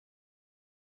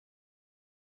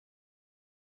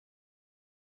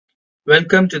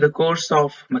Welcome to the course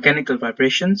of Mechanical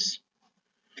Vibrations.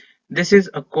 This is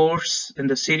a course in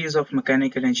the series of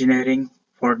Mechanical Engineering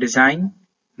for design,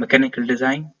 mechanical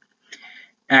design,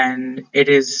 and it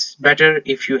is better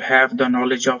if you have the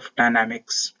knowledge of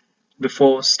dynamics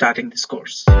before starting this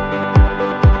course.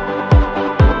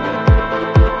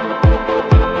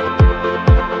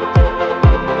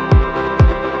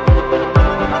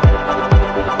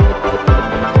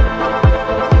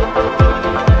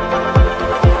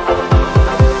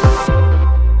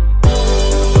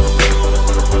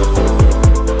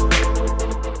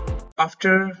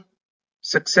 After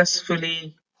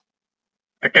successfully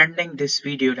attending this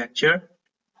video lecture,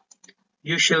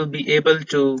 you shall be able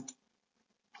to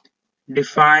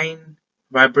define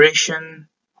vibration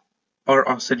or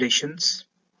oscillations.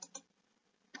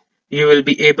 You will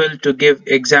be able to give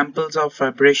examples of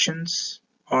vibrations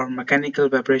or mechanical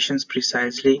vibrations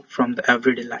precisely from the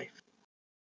everyday life.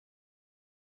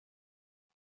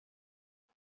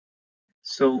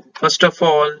 So first of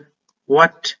all,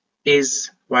 what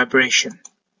is vibration?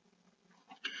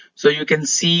 So you can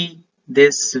see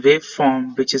this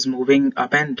waveform which is moving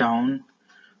up and down,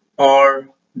 or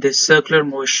this circular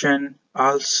motion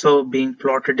also being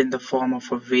plotted in the form of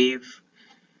a wave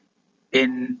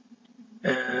in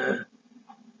a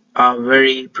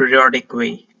very periodic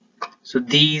way. So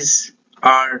these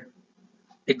are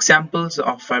examples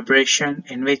of vibration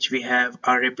in which we have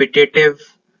a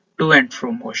repetitive to and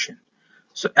fro motion.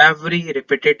 So every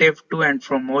repetitive to and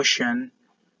fro motion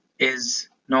is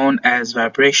known as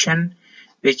vibration,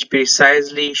 which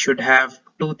precisely should have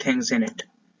two things in it.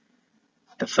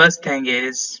 The first thing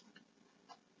is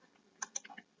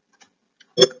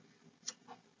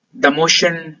the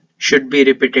motion should be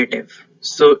repetitive,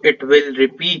 so it will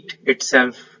repeat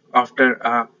itself after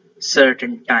a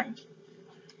certain time.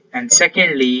 And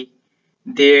secondly,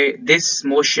 this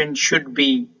motion should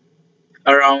be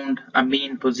around a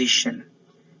mean position,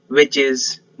 which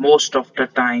is most of the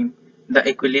time the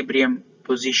equilibrium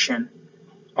position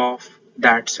of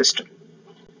that system.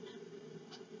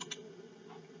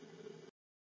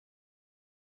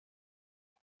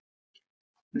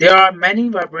 There are many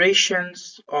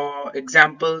vibrations or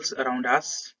examples around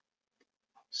us.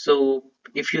 So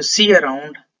if you see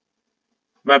around,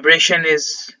 vibration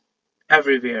is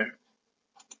everywhere.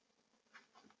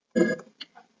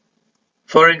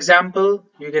 For example,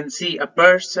 you can see a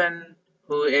person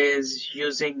who is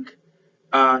using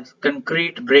a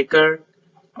concrete breaker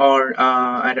or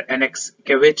an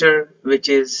excavator which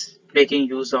is making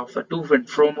use of a to and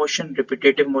fro motion,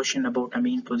 repetitive motion about a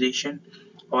mean position,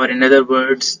 or in other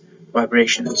words,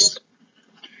 vibrations.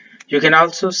 You can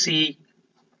also see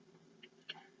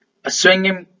a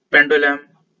swinging pendulum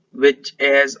which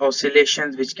has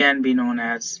oscillations which can be known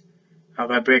as a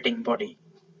vibrating body.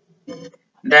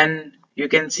 Then you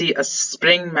can see a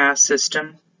spring mass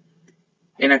system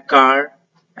in a car,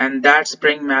 and that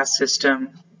spring mass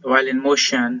system while in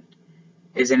motion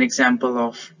is an example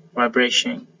of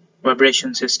vibration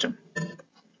system.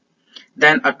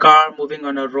 Then a car moving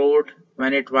on a road,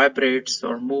 when it vibrates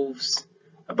or moves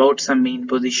about some mean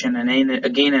position and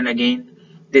again and again,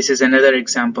 this is another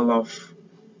example of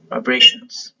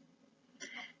vibrations.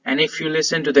 And if you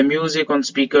listen to the music on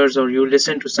speakers or you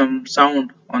listen to some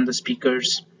sound on the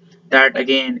speakers, that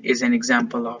again is an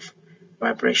example of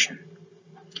vibration.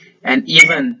 And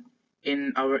even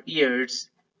in our ears,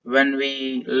 when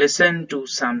we listen to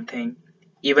something,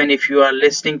 even if you are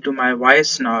listening to my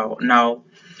voice now,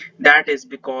 that is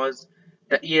because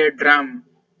the eardrum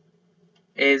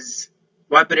is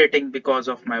vibrating because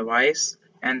of my voice,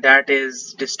 and that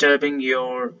is disturbing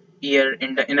your ear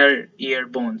in the inner ear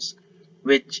bones,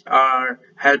 which are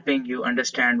helping you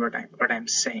understand what I'm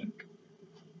saying.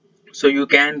 So you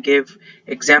can give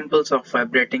examples of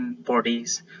vibrating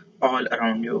bodies all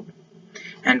around you.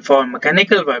 And for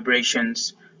mechanical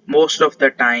vibrations, most of the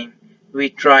time we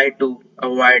try to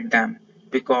avoid them,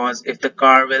 because if the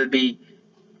car will be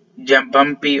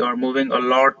bumpy or moving a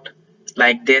lot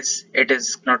like this, it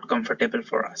is not comfortable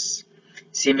for us.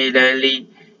 Similarly,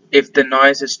 if the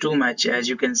noise is too much, as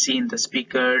you can see in the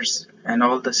speakers, and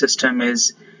all the system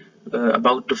is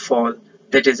about to fall,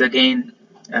 that is again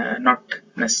not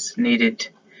needed.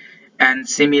 And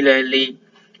similarly,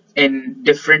 in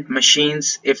different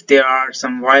machines, if there are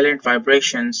some violent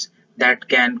vibrations, that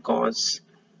can cause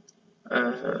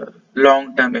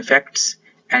long-term effects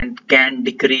and can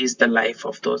decrease the life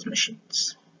of those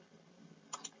machines.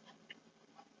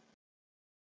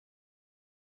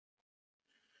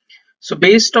 So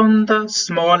based on the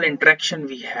small interaction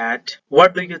we had,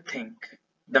 what do you think?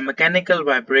 The mechanical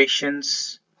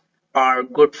vibrations are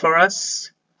good for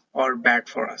us or bad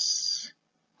for us?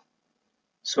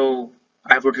 So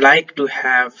I would like to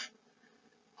have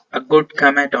a good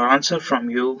comment or answer from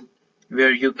you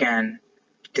where you can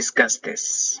discuss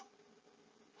this.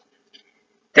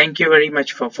 Thank you very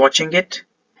much for watching it,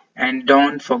 and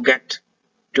don't forget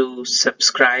to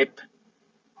subscribe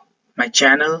my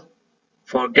channel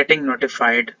for getting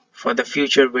notified for the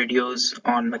future videos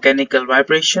on mechanical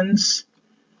vibrations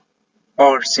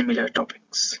or similar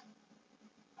topics.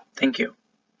 Thank you.